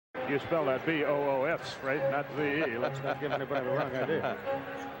You spell that B-O-O-Fs, right? Not V-E. Let's not give anybody the wrong idea.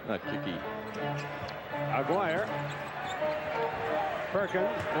 Not Kiki. Aguirre. Perkins.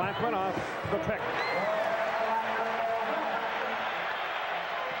 Blackman off the pick.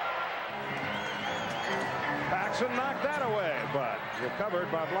 Paxson knocked that away, but recovered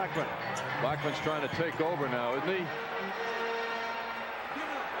by Blackman. Blackman's trying to take over now, isn't he?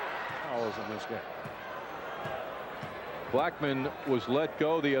 Fouls in this game. Blackman was let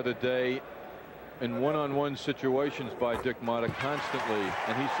go the other day in one-on-one situations by Dick Motta constantly,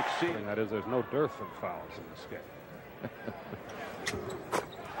 and he succeeded. That is, there's no dearth of fouls in this game.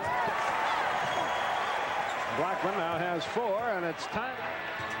 Blackman now has 4, and it's time.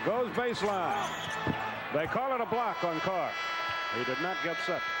 Goes baseline. They call it a block on Carr. He did not get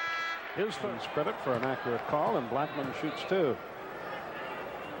set. His first credit for an accurate call, and Blackman shoots 2.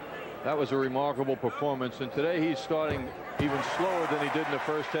 That was a remarkable performance, and today he's starting even slower than he did in the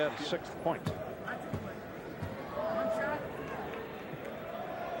first half. 6th point.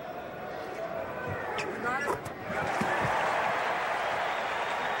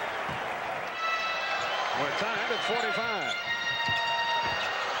 We're tied at 45.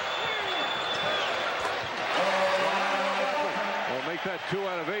 Well, make that 2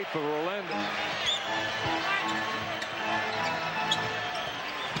 out of 8 for Rolando.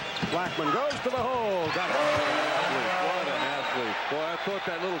 Blackman goes to the hole. Got it. What an athlete. Boy, I thought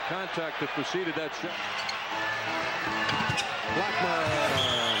that little contact that preceded that shot. Blackman.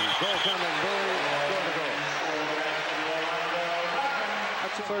 Goaltending.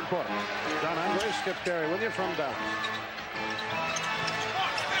 That's the 3rd quarter. John Andre, Skip Carey with you from Dallas.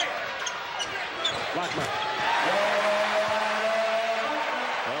 Blackman.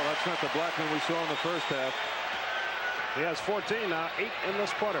 Well, that's not the Blackman we saw in the first half. He has 14 now, 8 in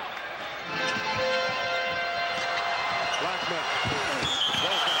this quarter. Blackman.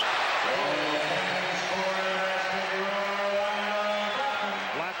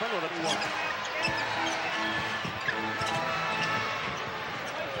 Blackman with a 1.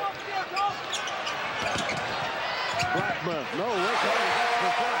 Blackman, no wake up.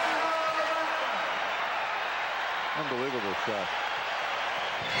 Unbelievable shot.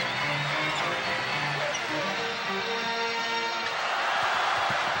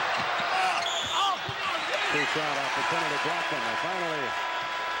 Two-shot opportunity, Blackman. Finally,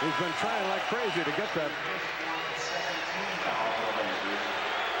 he's been trying like crazy to get that.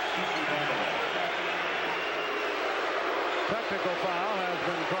 Technical foul has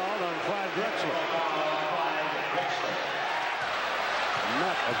been called on Clyde Drexler.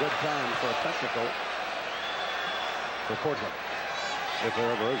 Not a good time for a technical for Portland, if there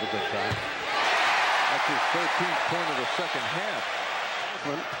ever is a good time. That's his 13th point of the second half.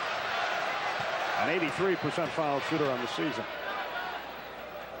 An 83% foul shooter on the season.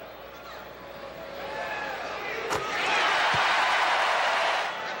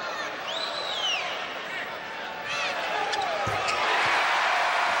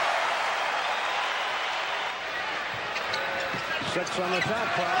 Six on the shot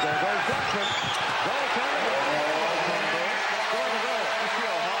clock. There goes Blackman. Goaltender. Score the goal. You see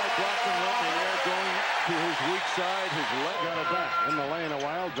how hard Blackman went in the air, going to his weak side, his leg. Got it back in the lane a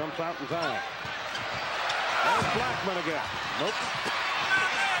while. Jumps out in time. There's Blackman again. Nope.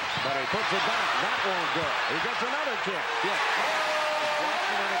 But he puts it back. That won't go. He gets another chance. Yes.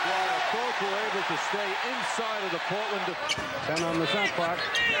 Blackman and Aguirre both were able to stay inside of the Portland. 10 on the shot clock.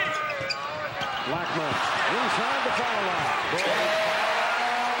 Blackman inside the foul line.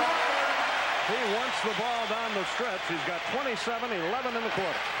 He wants the ball down the stretch. He's got 27-11 in the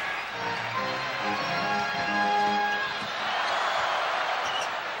quarter.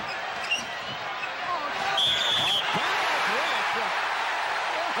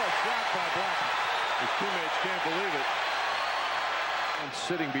 His teammates can't believe it. And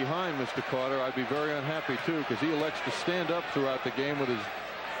sitting behind Mr. Carter, I'd be very unhappy too, because he elects to stand up throughout the game with his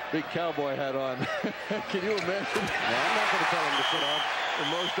big cowboy hat on. Can you imagine? Yeah, I'm not going to tell him to sit on. In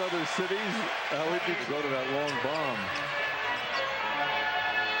most other cities, how would you go to that long bomb?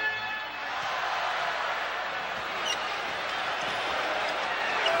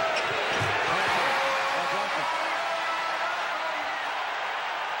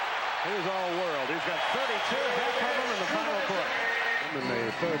 He's all world. He's got 32, half of them in the final quarter. In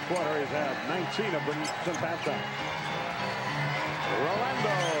the 3rd quarter, he's had 19 of them since halftime.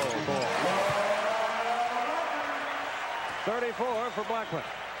 Rolando. 34 for Blackman.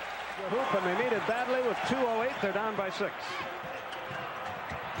 The hoop, and they need it badly with 2:08. They're down by 6.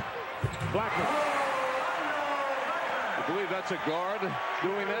 Blackman. I believe that's a guard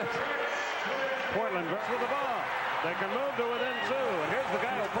doing that. Portland with the ball. They can move to within 2. And here's the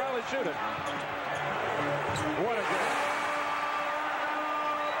guy who'll probably shoot it. What a game.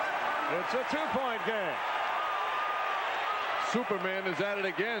 It's a two-point game. Superman is at it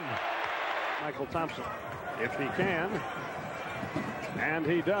again. Michael Thompson, if he can. And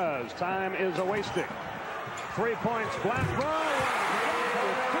he does. Time is a-wasting. 3 points. Blackman. With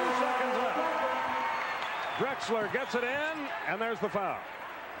 2 seconds left. Drexler gets it in, and there's the foul.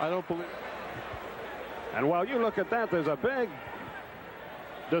 I don't believe. And while you look at that, there's a big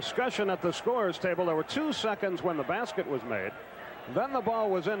discussion at the scorers table. There were 2 seconds when the basket was made. Then the ball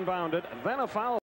was inbounded. Then a foul.